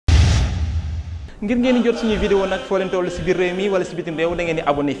ngir ngeen di jot suñuy vidéo nag foo leen toll si biir réew mi wala si bitim réew da ngeen di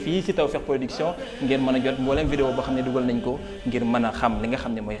abonné fii si TAWFEKH Production ngeen mën a jot mbooleem vidéo boo xam ne dugal nañ ko ngir mën a xam li nga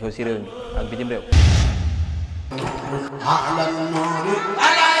xam ne mooy xew si réew mi ak bitim réew.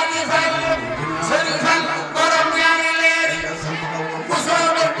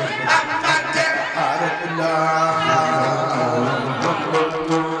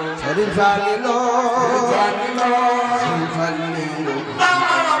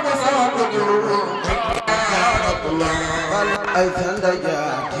 ay sanda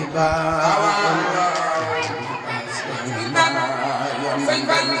jaati baa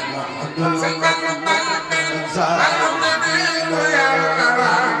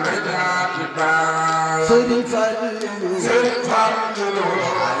Sëriñ Fallu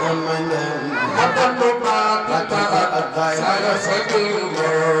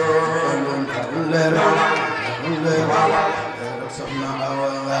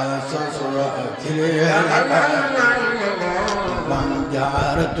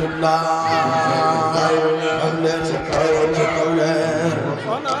Jaaratullah awler awler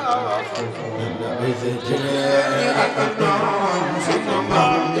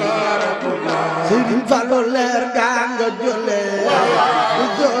Sëriñ Fallu leer gaa nga jole bu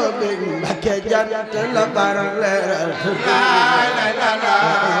joobe Mbakke jant la bar leer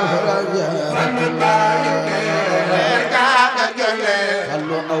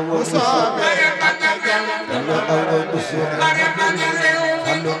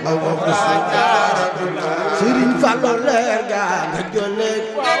Sëriñ Fallu leer gaa nga jole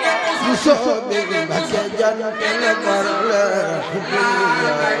bu soobe Mbakke jant la bar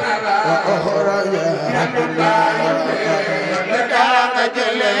leer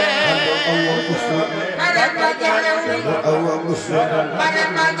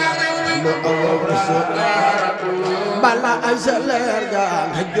bala ay sa leer ga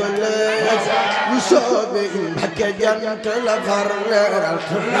nga jole bu soobe Mbakke jant la far leeral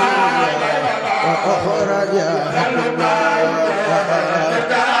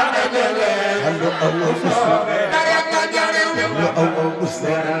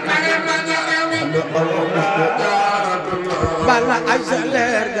bala ay sa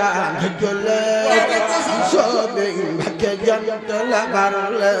leer ga nga jole bu soobe Mbakke jant la far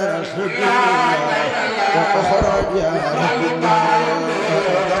leeral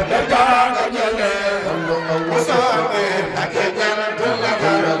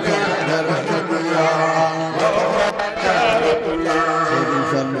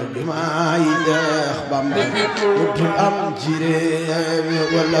Utul am jire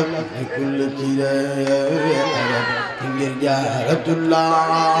wala kul jire ngir Jaaratullah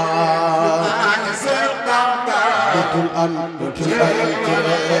utul am jire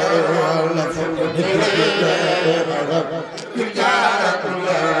wala ngir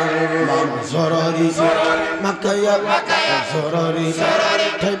Jaaratullah mam sorori makaya sorori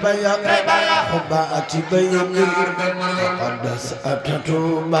taybaya hubba atibayni qadas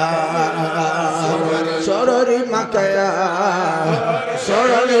atatuba sorori makaya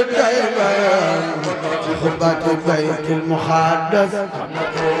sorori taybaya hubba atibayil muhaddas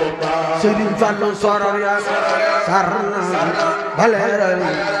Sëriñ Fallu soror ya sarna baleral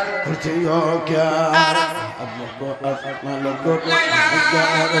kurtiyo kya malakut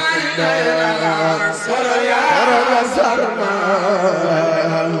soror ya sarna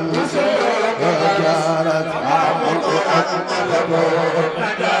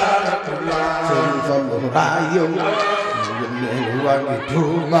Sëriñ Fallu rayo wangi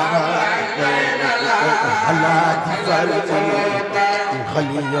Touba Alaaji Fallu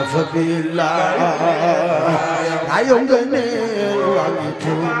Khalifa billah rayo ngene wangi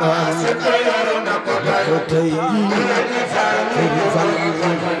Touba ko tay Sëriñ Fallu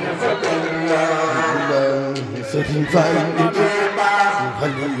Sëriñ Fallu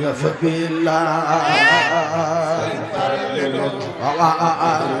Khalifa billah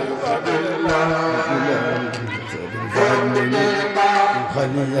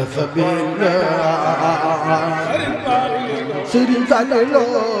Khalifa billah Sëriñ Fallu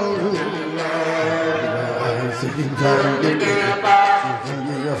Sëriñ Fallu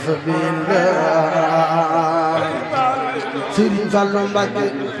Khalifa billah Sëriñ Fallu Mbakke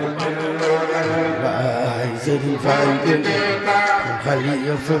Sëriñ Fallu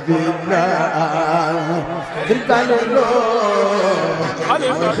Khalifa billah Sëriñ Fallu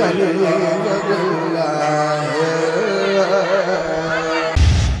Khalifa billah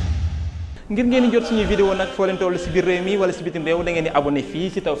ngir ngeen di jot suñuy vidéo nag foo leen toll si biir réew mi wala si bitim réew da ngeen di abonné fii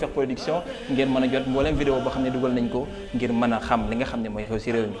si TAWFEKH Production ngeen mën a jot mbooleem vidéo boo xam ne dugal nañ ko ngir mën a xam li nga xam ne mooy xew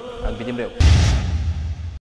si réew mi ak bitim réew.